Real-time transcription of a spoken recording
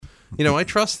I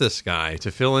trust this guy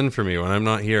to fill in for me when I'm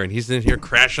not here, and he's in here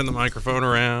crashing the microphone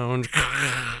around.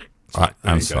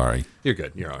 I'm sorry. You're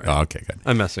good. You're all right. Oh, okay, good.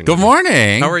 I'm messing Good with you.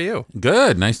 morning. How are you?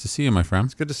 Good. Nice to see you, my friend.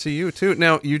 It's good to see you, too.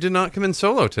 Now, you did not come in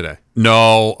solo today.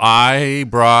 No, I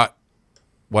brought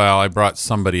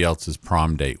somebody else's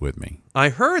prom date with me. I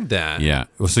heard that. Yeah.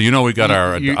 Well, so we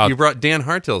got You brought Dan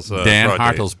Hartill's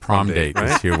prom date right?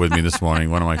 is here with me this morning.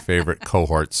 One of my favorite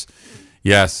cohorts.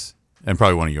 Yes, and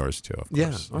probably one of yours too. Of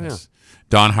course. Yeah. Oh, yes.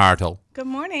 Don Hartill. Good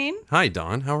morning. Hi,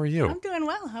 Don. How are you? I'm doing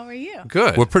well. How are you?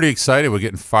 Good. We're pretty excited. We're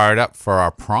getting fired up for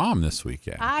our prom this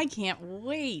weekend. I can't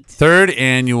wait. Third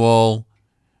annual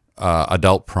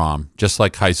adult prom, just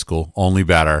like high school, only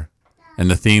better.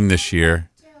 And the theme this year,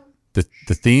 the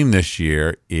theme this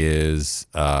year is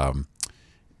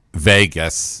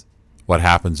Vegas. What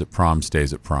happens at prom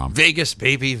stays at prom. Vegas,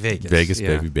 baby, Vegas. Vegas,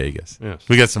 Yeah. baby, Vegas. Yes.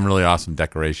 We got some really awesome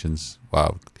decorations.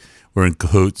 Wow. We're in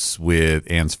cahoots with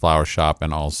Ann's Flower Shop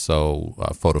and also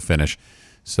Photo Finish.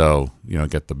 So,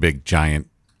 get the big, giant,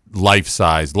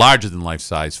 larger than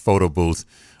life-size photo booth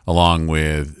along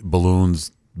with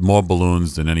balloons, more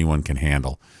balloons than anyone can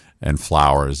handle, and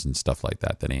flowers and stuff like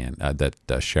that that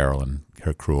Cheryl and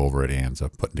her crew over at Ann's are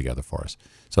putting together for us.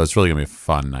 So it's really going to be a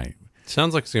fun night.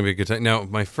 Sounds like it's going to be a good time. Now,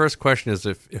 my first question is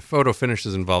if Photo Finish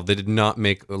is involved, they did not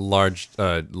make large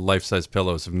life-size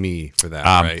pillows of me for that,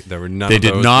 right? There were none They of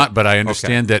those. did not, but I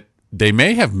understand that they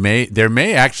may have there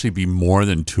may actually be more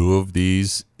than two of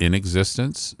these in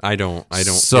existence. I don't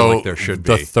So feel like there should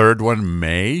be. The third one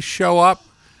may show up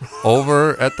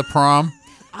over at the prom.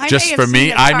 I Just may for have me,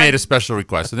 seen I made a special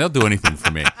request, and they'll do anything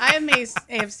for me. I may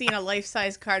have seen a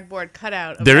life-size cardboard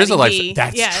cutout. Of There is a Buddy life- B,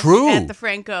 that's yes, true. At the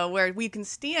Franco, where we can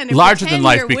stand and Larger pretend than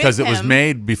life you're because with it was him.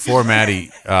 made before Maddie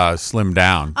slimmed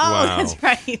down Oh, Wow. that's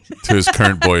right. to his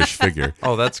current boyish figure.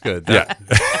 Oh, that's good. Yeah.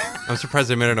 I'm surprised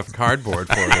they made enough cardboard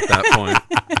for it at that point.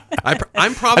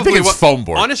 I'm probably I think it's foam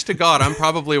board. Honest to God, I'm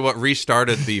probably what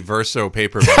restarted the Verso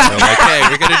paper mill. They're like,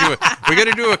 hey, we're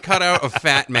gonna do a cutout of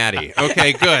Fat Maddie.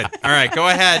 Okay, good. All right, go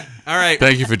ahead. All right.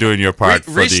 Thank you for doing your part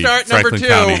for Restart the number Franklin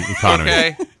 2. County economy.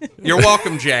 Okay. You're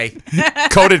welcome, Jay.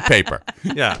 Coated paper.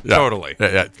 Yeah, totally.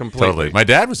 Yeah, Completely. totally. My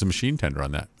dad was a machine tender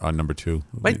on number 2.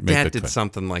 My dad did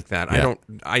something like that. Yeah.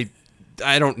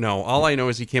 I don't know. All I know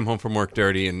is he came home from work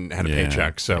dirty and had a Yeah,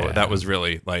 paycheck. So yeah. that was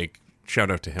really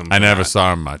shout out to him. I for never that.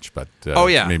 saw him much, but Oh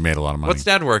yeah, he made a lot of money. What's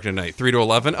Dad working tonight? 3 to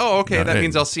 11. Oh, okay. No, that hey,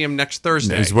 means I'll see him next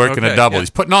Thursday. He's working Okay, a double. yeah. He's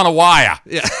putting on a wire.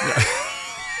 Yeah.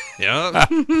 Yeah.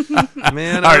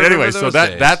 Man. All I right. Anyway, remember so those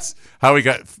days. that's how we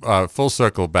got full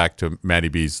circle back to Maddie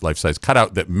B's life-size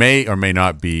cutout that may or may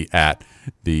not be at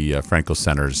the Franco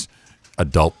Center's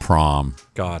adult prom.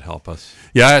 God help us.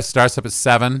 Yeah, it starts up at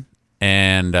 7,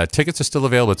 and tickets are still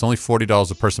available. It's only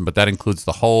 $40 a person, but that includes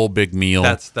the whole big meal.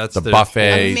 That's the the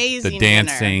buffet, Amazing the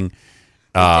dancing.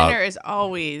 Dinner is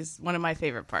always one of my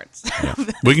favorite parts.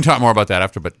 We can talk more about that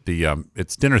after, but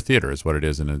it's dinner theater is what it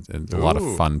is, and a lot of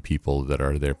Ooh. fun people that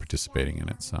are there participating in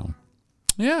it. So,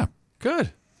 yeah,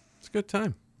 Good. It's a good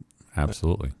time.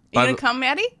 absolutely. You gonna come,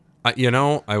 Maddie?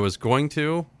 I was going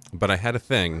to, but I had a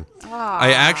thing.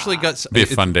 I actually got Be a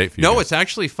fun date for you No, guys. it's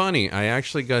actually funny. I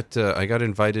actually got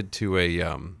invited to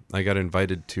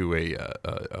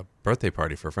a birthday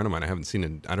party for a friend of mine I haven't seen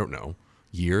in I don't know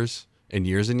years and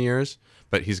years and years.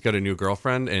 But he's got a new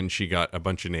girlfriend, and she got a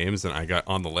bunch of names, and I got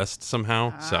on the list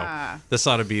somehow. So this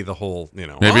ought to be the whole,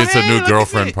 Maybe Oh, it's a hey, new look at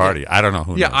girlfriend me. party. I don't know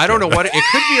who. Yeah, knows I don't yet. know what it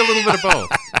could be. A little bit of both.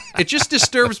 It just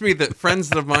disturbs me that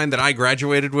friends of mine that I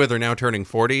graduated with are now turning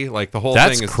 40. Like the whole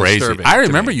That's thing is crazy. disturbing. I to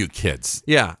remember me. you kids.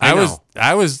 Yeah, I know.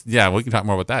 was. Yeah, we can talk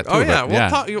more about that too. Oh yeah,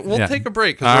 but we'll take a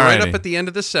break because we're right Alrighty. up at the end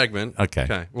of this segment.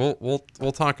 Okay.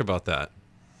 We'll talk about that.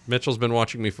 Mitchell's been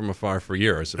watching me from afar for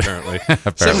years, apparently.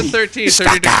 Apparently. 7:13,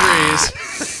 30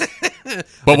 degrees.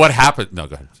 But what happened? No,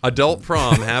 go ahead. Adult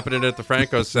prom happening at the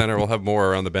Franco Center. We'll have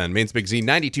more around the bend. Maine's Big Z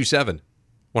 92.7,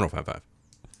 105.5.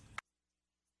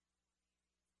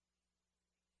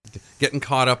 Getting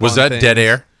caught up Was on that things. dead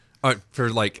air? For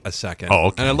like a second. Oh,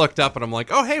 okay. And I looked up and I'm like,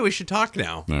 oh, hey, we should talk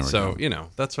now. There we So, go.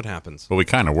 that's what happens. Well, we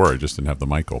kind of were. Just didn't have the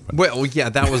mic open. Well, yeah,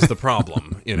 that was the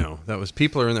problem. That was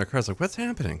people are in their cars like, what's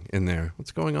happening in there?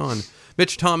 What's going on?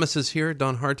 Mitch Thomas is here.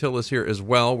 Don Hartill is here as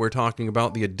well. We're talking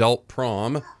about the adult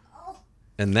prom,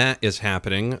 and that is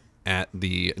happening at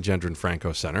the Gendron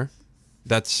Franco Center.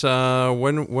 That's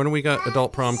when we got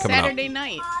adult prom coming Saturday up.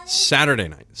 night. Saturday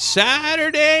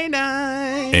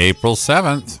night. April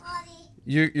 7th.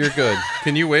 You're good.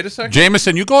 Can you wait a second?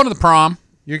 Jameson, you going to the prom?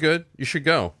 You're good. You should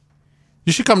go.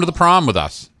 You should come to the prom with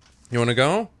us. You want to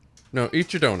go? No,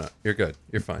 eat your donut. You're good.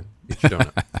 You're fine. Eat your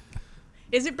donut.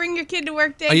 Is it Bring Your Kid to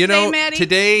Work Day You today, know, Maddie?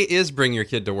 today is Bring Your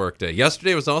Kid to Work Day.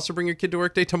 Yesterday was also Bring Your Kid to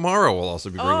Work Day. Tomorrow will also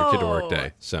be Bring Your Kid to Work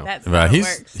Day. So That's how Right, it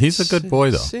works. he's a good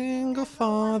boy though. Single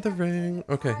fathering.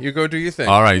 Okay, you go do your thing.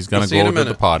 All right, he's gonna We'll see you in go a to the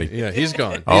minute. potty. Yeah, he's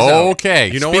gone. He's out. Okay,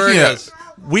 You know Speaking where he of- is.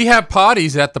 We have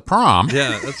potties at the prom.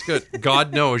 Yeah, that's good.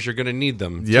 God knows you're going to need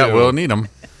them. Yeah, too. we'll need them.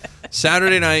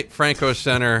 Saturday night, Franco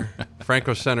Center,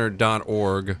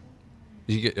 francocenter.org.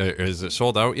 You get, is it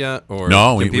sold out yet? Or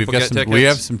No, can we've people got get some. tickets? We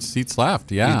have some seats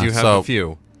left. Yeah, You do have so a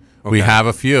few. We Okay. have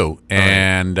a few,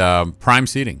 and prime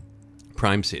seating.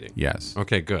 Prime seating. Yes.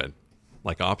 Okay, good.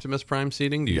 Like Optimus Prime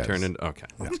seating? Do you Yes. turn into... Okay,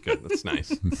 that's good. That's nice.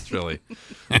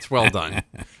 That's well done.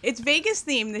 It's Vegas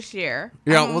themed this year.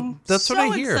 Yeah, I'm well, that's so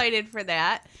what I hear. excited for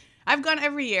that. I've gone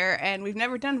every year, and we've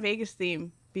never done Vegas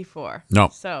theme before. No.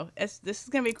 So this is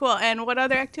going to be cool. And what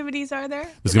other activities are there?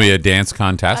 There's gonna be a dance A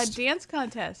contest. dance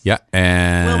contest. Yeah,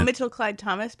 and Will Mitchell Clyde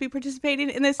Thomas be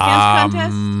participating in this dance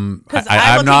contest? 'Cause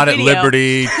I'm will not take at video.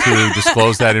 liberty to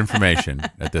disclose that information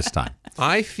at this time.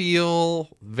 I feel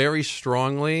very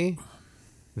strongly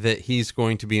that he's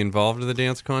going to be involved in the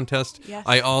dance contest. Yes.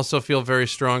 I also feel very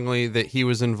strongly that he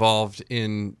was involved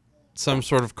in some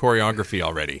sort of choreography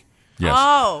already. Yes.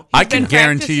 Oh, I he's can been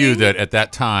guarantee you practicing? that at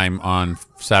that time on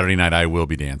Saturday night I will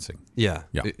be dancing. Yeah.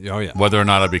 Yeah. Oh, yeah. Whether or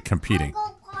not I'll be competing.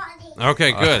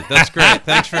 Okay, good. That's great.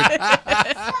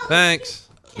 Thanks.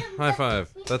 High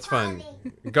five. That's fine.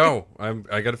 Go.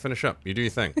 I got to finish up. You do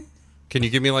your thing. Can you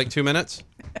give me like 2 minutes?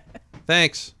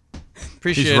 Thanks.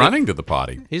 Appreciate He's it. running to the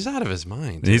potty. He's out of his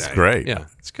mind. He's today. great. Yeah,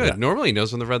 it's good. Yeah. Normally he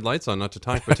knows when the red light's on not to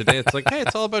talk, but today it's like, hey,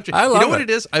 it's all about you. I You love know what it.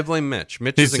 it is? I blame Mitch.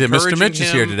 Mitch He's- is Mr. encouraging Mitch is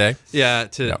him, here today. Yeah,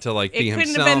 to Yep. like It be couldn't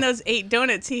himself. have been those 8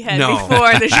 donuts he had No.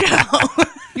 before the show.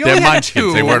 You They're only had munchkins.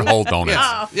 2. They weren't whole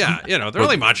donuts. Yeah, you know, they're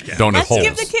only munchkins. Donut Let's holes.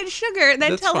 give the kid sugar and then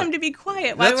That's tell fine. him to be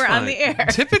quiet while That's we're on fine. the air.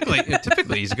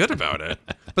 Typically he's good about it.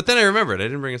 But then I remembered I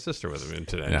didn't bring a sister with him in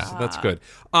today. Yeah. So that's good.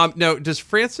 Now, does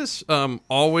Francis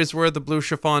always wear the blue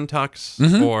chiffon tux?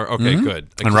 Or okay, good.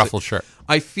 And ruffled shirt.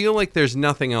 I feel like there's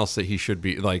nothing else that he should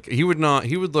be like. He would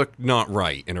look not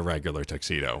right in a regular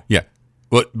tuxedo. Yeah.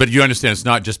 But you understand it's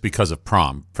not just because of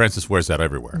prom. Francis wears that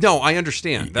everywhere. No, I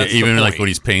understand. That's Even the like point. when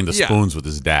he's paying the Yeah. spoons with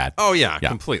his dad. Oh yeah, Yeah.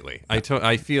 completely. I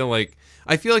feel like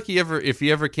if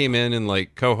he ever came in and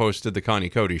like co-hosted the Connie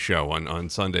Cody show on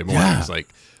Sunday mornings, like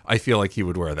I feel like he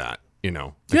would wear that. You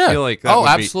know. Yeah. I feel like that Oh, would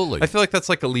be- absolutely. I feel like that's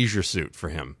like a leisure suit for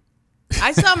him.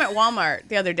 I saw him at Walmart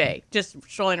the other day, just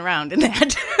strolling around in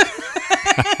that.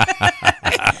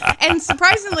 And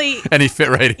surprisingly, And he fit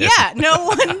right in. yeah, no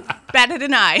one batted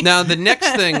an eye. Now the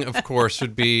next thing, of course,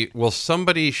 would be: will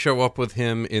somebody show up with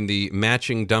him in the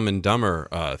matching Dumb and Dumber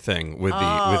thing with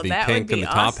Oh, the that pink would and be the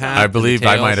top awesome. hat? I and the believe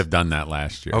I tails? might have done that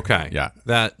last year. Okay. Yeah.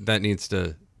 That needs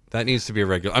to be a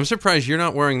regular. I'm surprised you're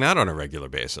not wearing that on a regular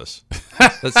basis.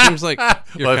 That seems like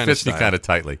your Well, it kind fits of me style. kind of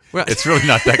tightly. Well- It's really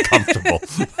not that comfortable.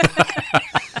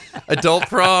 Adult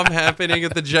prom happening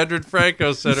at the Jedred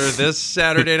Franco Center this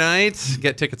Saturday night.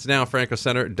 Get tickets now,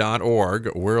 francocenter.org.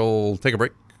 We'll take a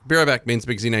break. Be right back. Maine's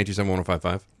Big Z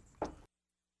 927-1055.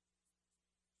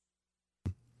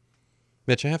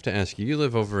 Mitch, I have to ask you. You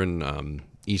live over in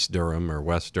East Durham or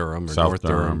West Durham or North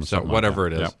Durham, so whatever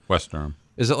it is. Yeah, West Durham.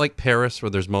 Is it like Paris where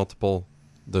there's multiple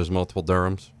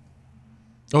Durhams?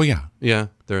 Oh, yeah. Yeah,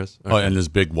 there is. Oh, Okay. and there's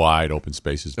big, wide open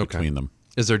spaces between them.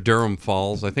 Is there Durham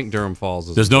Falls? I think Durham Falls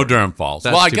is. There's no Durham Falls.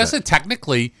 That's Well, I too guess bad. it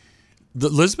technically, the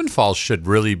Lisbon Falls should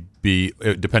really be,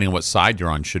 depending on what side you're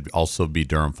on, should also be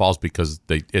Durham Falls because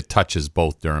it touches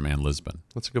both Durham and Lisbon.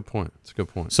 That's a good point. That's a good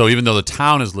point. So even though the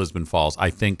town is Lisbon Falls, I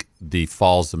think the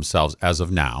falls themselves, as of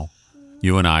now,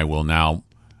 you and I will now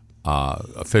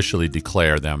officially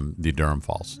declare them the Durham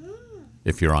Falls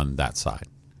if you're on that side.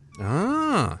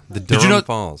 The Did Durham you know,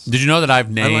 Falls. Did you know that I've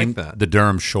named that. the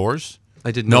Durham Shores? I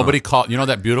did not. Nobody called. You know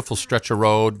that beautiful stretch of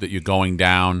road that you're going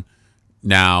down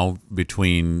now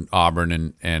between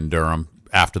Auburn and Durham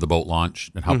after the boat launch,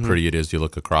 and how pretty it is. You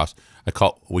look across.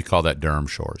 We call that Durham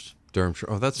Shores. Durham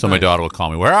Shore. Oh, that's So nice. my daughter will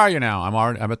call me. Where are you now?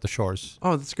 I'm at the shores.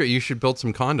 Oh, that's great. You should build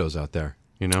some condos out there.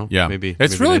 You know. Yeah, Maybe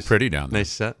it's maybe really nice- pretty down there.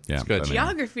 Nice set. Yeah, It's good. I mean-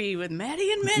 Geography with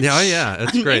Maddie and Mitch. Yeah, oh, yeah,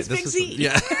 that's on great. Maine's Big Z.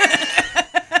 Yeah.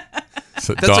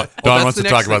 So That's Dawn, a- well, Dawn that's wants the to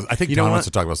next talk about. thing. I think You know Dawn what? wants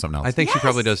to talk about something else. I think she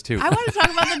probably does too. I want to talk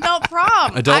about the adult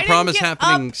prom. Adult I didn't prom is get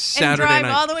happening up Saturday and drive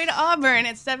night. all the way to Auburn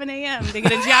at 7 a.m. to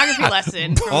get a geography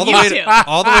lesson from all the you way two. to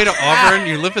Auburn.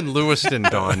 You live in Lewiston,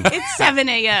 Dawn. It's 7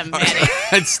 a.m., Maddie.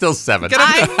 It's still 7. Get up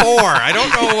at 4. I don't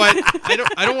know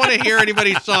what. I don't want to hear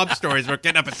anybody's sob stories about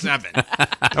getting up at 7.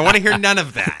 I want to hear none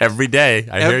of that. Every day.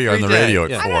 I hear you on the Every day, radio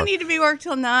yeah. at I 4. don't need to be work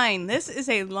till 9. This is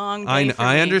a long day for me.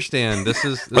 I understand. This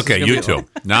is Okay, gonna you be- two.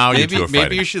 Now you Maybe two are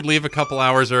fighting. you should leave a couple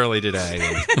hours early today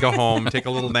and go home, take a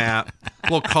little nap, a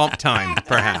little comp time,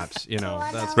 perhaps.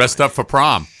 That's Rest up for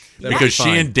prom. That'd Because be she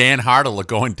fine. and Dan Hartill are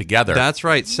going together. That's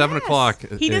right. 7 o'clock.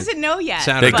 He doesn't know yet.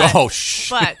 Saturday. They but, go,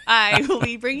 shh. But I will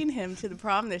be bringing him to the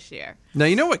prom this year. Now,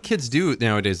 you know what kids do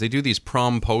nowadays? They do these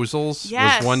promposals.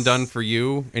 Yes. Was one done for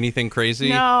you? Anything crazy?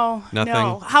 No, Nothing?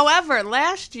 no. However,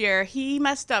 last year he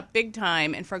messed up big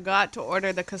time and forgot to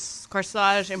order the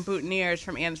corsage and boutonnieres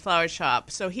from Anne's Flower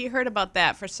Shop. So he heard about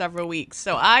that for several weeks.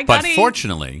 So But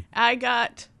fortunately, I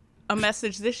got a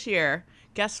message this year.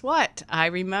 Guess what? I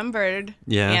remembered.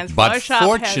 Yeah. Anne's But Flower Shop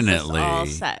fortunately- has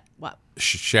this all set. What?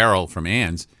 Cheryl from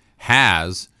Ann's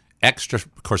has extra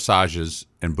corsages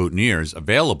and boutonnieres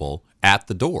available at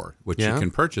the door, which Yeah. you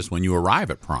can purchase when you arrive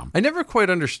at prom. I never quite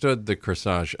understood the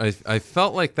corsage. I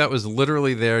felt like that was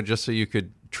literally there just so you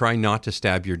could try not to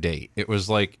stab your date. It was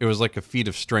like a feat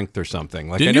of strength or something.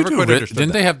 Like I never quite understood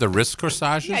Didn't that. they have the wrist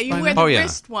corsages? Yeah, you by wear now? the yeah.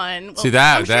 wrist one. Well, See,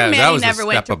 that- I'm sure that Maddie was a never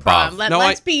went step to above. prom. No,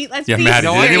 Let's be Yeah, be Maddie,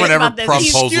 did serious anyone ever about this.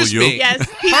 proposal Excuse you? me. Yes,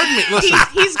 Pardon me, listen.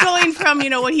 He's going from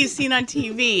what he's seen on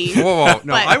TV. Whoa,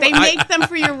 no, but they make them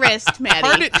for your wrist,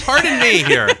 Maddie. Pardon me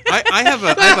here. I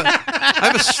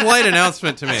have a slight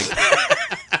announcement to make.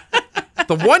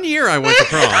 The 1 year I went to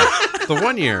prom. The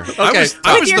 1 year. I was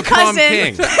With your the prom cousin.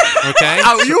 king. Okay?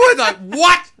 Oh, you were the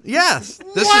what? Yes.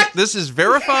 This is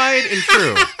verified and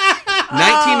true.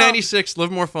 1996,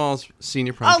 Livermore Falls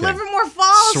senior prom Oh, king. Livermore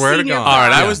Falls. Swear to senior God. prom. All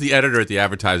right, I Yeah. was the editor at the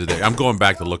Advertiser Day. I'm going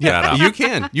back to look that up. You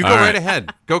can. You go All right right.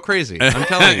 ahead. Go crazy. I'm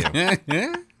telling you.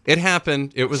 Yeah. It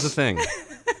happened. It was a thing.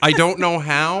 I don't know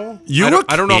how. You I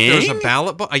don't know if there was a king?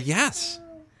 ballot, but yes.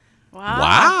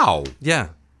 Wow. Yeah.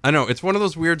 I know. It's one of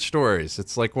those weird stories.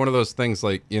 It's like one of those things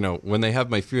like, when they have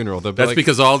my funeral, they'll be That's like,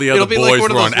 because all the other it'll be like boys one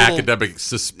of were on those little- academic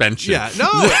suspension. Yeah. No,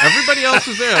 everybody else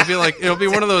was there. It'll be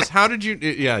one of those, how did you,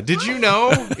 did you know?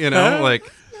 Like,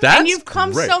 That's And you've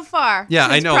come great. so far. yeah,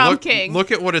 I since know. Prom Look, King.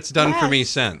 look at what it's done for me Yes.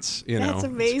 since, That's It's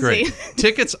great. amazing.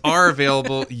 Tickets are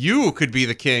available. You could be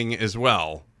the king as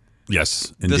well.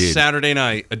 Yes, indeed. This Saturday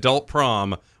night, adult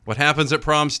prom. What happens at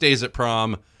prom stays at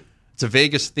prom. It's a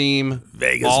Vegas theme.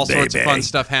 Vegas, all sorts of baby. fun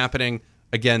stuff happening.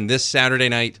 Again, this Saturday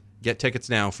night. Get tickets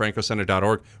now,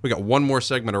 francocenter.org. We got one more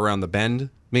segment around the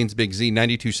bend. Maine's Big Z,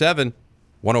 92.7,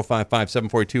 105.5,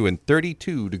 742, and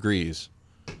 32 degrees.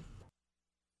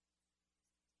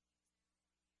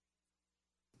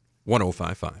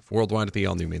 105.5. Worldwide at the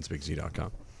allnewmainsbigz.com.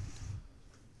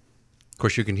 Of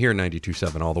course, you can hear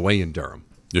 92.7 all the way in Durham.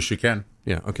 Yes, you can.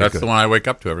 Yeah, okay, That's good. the one I wake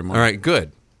up to every morning. All right,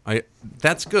 good.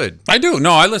 That's good. I do.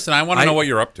 No, I listen. I want to know what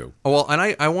you're up to. Oh, well, and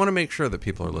I want to make sure that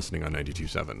people are listening on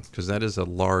 92.7 because that is a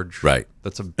large... Right.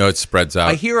 That's a... No, it spreads out.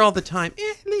 I hear all the time,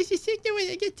 lose the signal when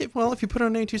I get to... Well, if you put it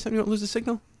on 92.7, you won't lose the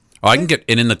signal? I can get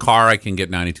in the car. I can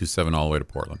get 92.7 all the way to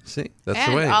Portland. See, that's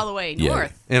and the way. all the way Yeah.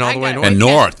 north. And all I the way got north. And it.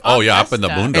 north. Oh, yeah, up in the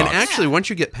Augusta. boondocks. And actually,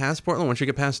 once you get past Portland, once you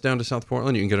get past down to South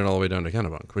Portland, you can get it all the way down to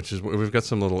Kennebunk, which is... We've got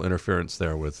some little interference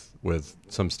there with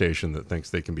some station that thinks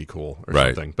they can be cool or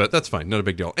Right. something. But that's fine. Not a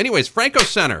big deal. Anyways, Franco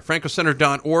Center.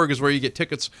 francocenter.org is where you get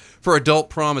tickets for adult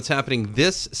prom. It's happening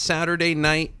this Saturday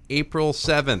night, April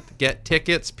 7th. Get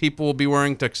tickets. People will be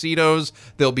wearing tuxedos.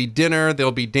 There'll be dinner.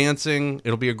 There'll be dancing.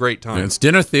 It'll be a great time. And it's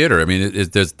dinner theater. I mean,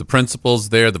 there's the principals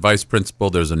there, the vice principal.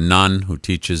 There's a nun who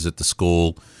teaches at the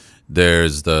school.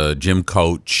 There's the gym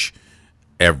coach.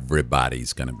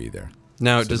 Everybody's going to be there.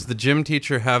 Now, does the gym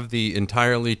teacher have the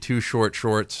entirely too short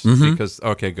shorts? Because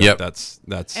okay, good. Yep.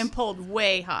 That's And pulled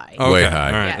way high. okay. Way high.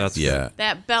 All right, Yes. that's Yeah.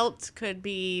 That belt could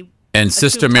be. And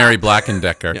Sister tube Mary top.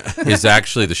 Blackendecker is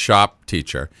actually the shop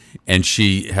teacher, and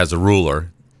she has a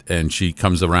ruler, and she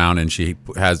comes around and she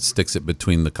sticks it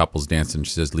between the couples dancing.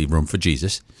 She says, "Leave room for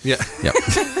Jesus." yeah. Yep.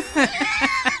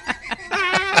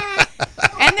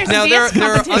 And there's Now a there dance are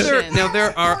other. competition. Now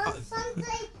there are.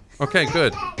 Okay,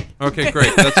 good. Okay,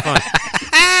 great. That's fine.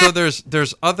 So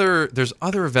there's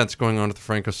other events going on at the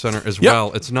Franco Center as Yep.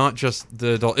 well. It's not just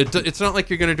the adult. It's not like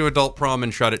you're going to do adult prom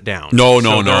and shut it down. No.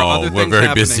 So there are other We're things very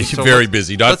happening. busy. So Very let's-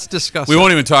 busy. Let's discuss. We it.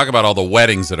 won't even talk about all the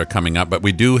weddings that are coming up, but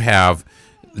we do have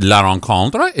La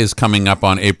Rencontre is coming up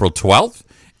on April 12th,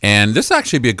 and this will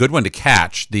actually be a good one to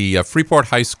catch. The Freeport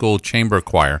High School Chamber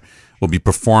Choir will be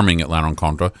performing at La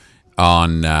Rencontre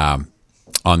on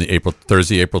the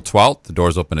Thursday, April 12th. The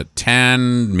doors open at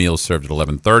 10. Meals served at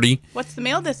 11:30. What's the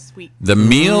meal this week? The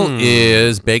meal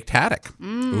is baked haddock.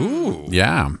 Ooh,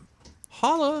 Yeah.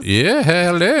 holla. Yeah,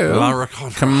 hello. La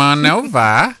Rencontre. Come on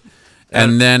over.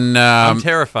 And then I'm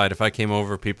terrified if I came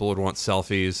over, people would want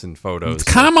selfies and photos.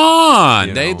 come on,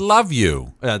 you they'd know. love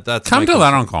you. That's Come my to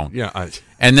concern. Laronco. Yeah.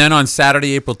 And then on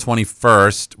Saturday, April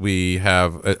 21st, we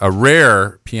have a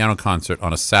rare piano concert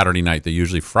on a Saturday night. They're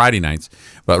usually Friday nights.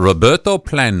 But Roberto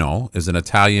Plano is an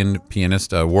Italian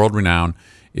pianist, world-renowned,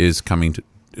 is coming to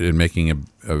and making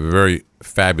a very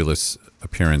fabulous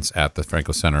appearance at the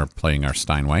Franco Center playing our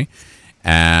Steinway.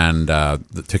 And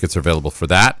the tickets are available for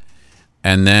that.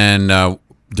 And then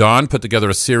Dawn put together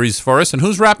a series for us. And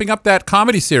who's wrapping up that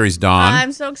comedy series, Dawn?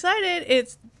 I'm so excited.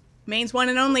 It's Maine's one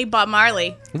and only Bob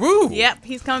Marley. Woo! Yep,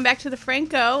 he's coming back to the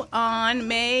Franco on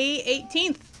May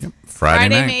 18th. Yep, Friday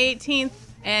night. May 18th,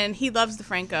 and he loves the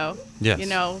Franco. Yes. You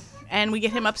know, and we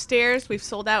get him upstairs. We've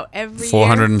sold out every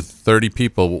 430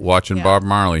 people watching Yeah. Bob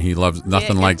Marley. He loves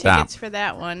nothing year. like Get that. tickets for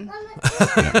that one.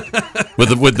 With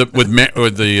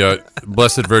the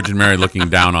Blessed Virgin Mary looking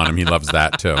down on him, he loves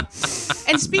that too.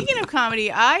 And speaking of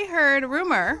comedy, I heard a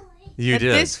rumor You that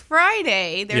did. this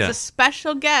Friday there's Yeah. a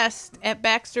special guest at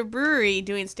Baxter Brewery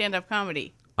doing stand-up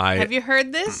comedy. I- Have you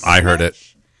heard this? I heard it.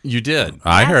 Mitch? You did.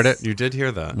 I heard it. You did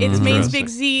hear that. It's Maine's Interesting. Big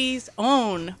Z's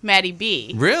own Maddie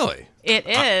B. Really? It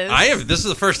is. I have. This is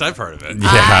the first I've heard of it. Yeah,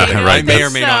 I right. I may or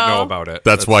may not So- know about it.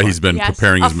 That's why he's been Yes,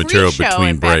 preparing his a free material show between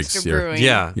at breaks Baxter here. Brewing.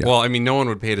 Yeah. Yeah. Well, I mean, no one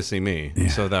would pay to see me,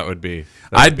 so that would be.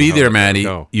 I'd be how there, it would Maddie.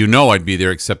 go. You know I'd be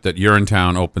there, except that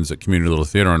Urinetown opens at Community Little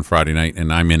Theater on Friday night,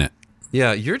 and I'm in it.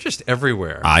 Yeah, you're just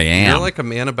everywhere. I am. You're like a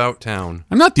man about town.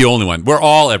 I'm not the only one. We're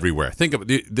all everywhere.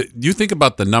 You think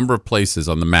about the number of places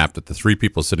on the map that the three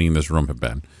people sitting in this room have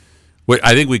been. Wait,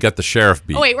 I think we got the sheriff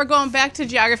beat. Oh wait, we're going back to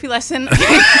geography lesson. Here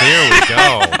we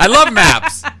go. I love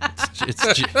maps.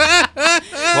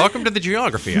 Welcome to the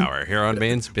Geography Hour here on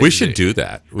Maine's Big We should Z. do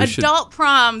that. We should. Adult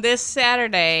prom this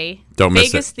Saturday. Don't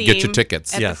miss Vegas it. Get your theme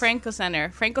tickets. at Yes. the Franco Center.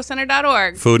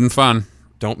 FrancoCenter.org. Food and fun.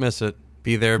 Don't miss it.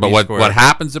 Be there. But be what square.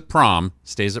 happens at prom?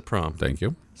 Stays at prom. Thank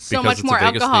you. So Because much it's a more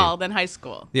Vegas alcohol theme. than high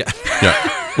school. Yeah.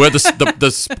 Yeah, where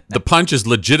the punch is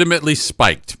legitimately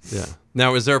spiked. Yeah.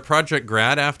 Now, is there a Project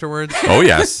Grad afterwards? Oh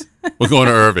yes, we're going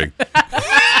to Irving.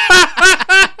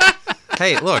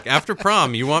 Hey, look, after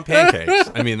prom, you want pancakes.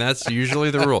 I mean, that's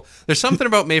usually the rule. There's something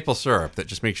about maple syrup that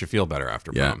just makes you feel better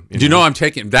after Yeah. prom. Do you know I'm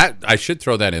taking that? I should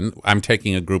throw that in. I'm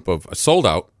taking a group of a sold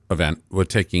out event. We're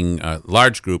taking a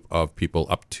large group of people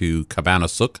up to Cabana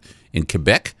Souk in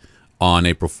Quebec on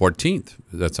April 14th.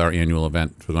 That's our annual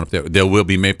event. We're going up there. There will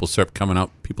be maple syrup coming out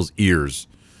people's ears.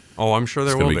 Oh, I'm sure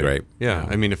there It's will gonna be great. Yeah. Yeah.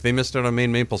 I mean, if they missed out on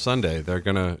Maine Maple Sunday, they're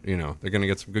gonna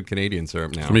get some good Canadian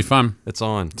syrup now. It's gonna be fun. It's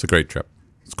on. It's a great trip.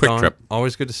 It's a quick Don, trip.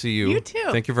 Always good to see you. You too.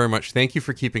 Thank you very much. Thank you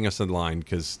for keeping us in line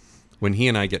because when he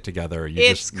and I get together, you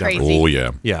It's just never- crazy. Oh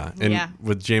yeah. Yeah, and Yeah.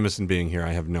 with Jameson being here,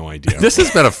 I have no idea. This has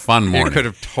been a fun morning. it could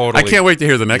have totally. I can't wait to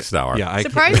hear the next hour. Yeah, I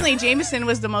Surprisingly, Jameson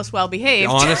was the most well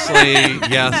behaved. honestly,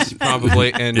 yes,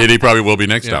 probably. And He probably will be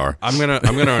next yeah, hour. I'm gonna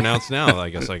announce now. I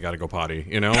guess I got to go potty.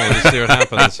 We'll just see what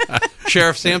happens.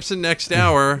 Sheriff Sampson next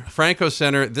hour. Franco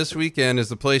Center this weekend is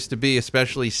the place to be,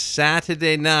 especially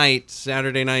Saturday night.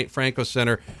 Franco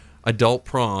Center. Adult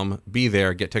prom. Be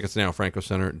there. Get tickets now.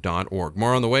 FrancoCenter.org.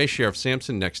 More on the way. Sheriff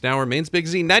Sampson next hour. Maine's Big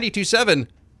Z 92.7,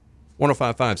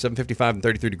 105.5, 755 and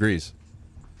 33 degrees.